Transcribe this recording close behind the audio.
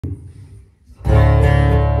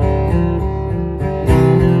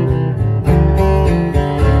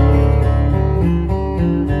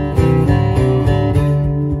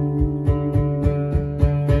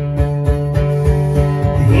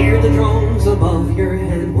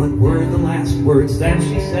words that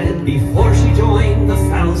she said before she joined the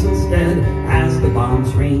thousands dead as the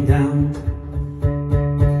bombs rained down.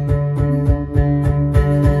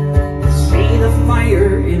 See the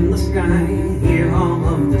fire in the sky, hear all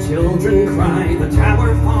of the children cry. The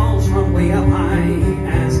tower falls from way up high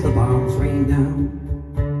as the bombs rain down.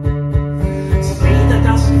 See the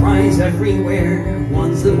dust rise everywhere,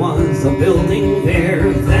 once it was a building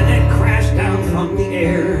there, then it crashed down from the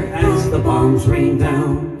air as the bombs rain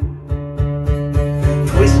down.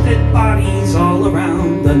 Twisted bodies all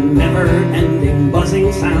around, the never-ending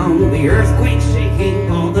buzzing sound, the earthquake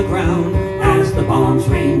shaking all the ground as the bombs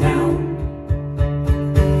rain down.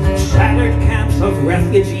 Shattered camps of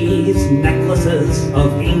refugees, necklaces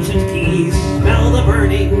of ancient keys, smell the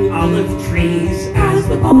burning olive trees as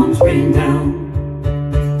the bombs rain down.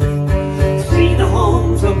 See the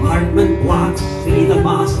homes, apartment blocks, see the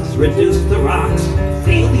mosques reduced to rocks,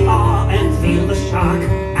 feel the awe and feel the shock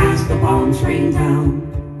as the bombs rain down.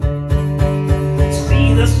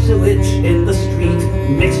 See the sewage in the street,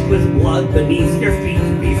 mixed with blood beneath your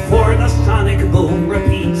feet, before the sonic boom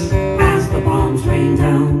repeats as the bombs rain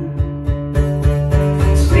down.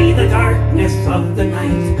 See the darkness of the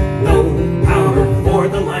night, no power for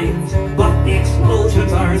the light, but the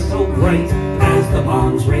explosions are so bright as the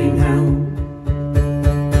bombs rain down.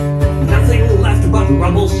 Nothing left but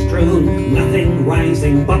rubble strewn, nothing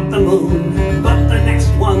rising but the moon, but the next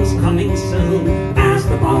one's coming soon as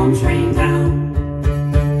the bombs rain down.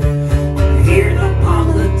 Hear the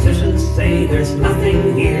politicians say there's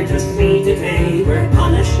nothing here to see today, we're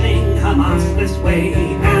punishing Hamas this way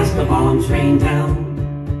as the bombs rain down.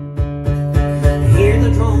 Hear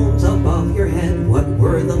the drones above your head, what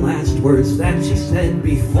were the last words that she said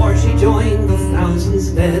before she joined the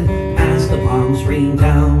thousands dead as the bombs rain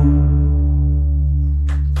down?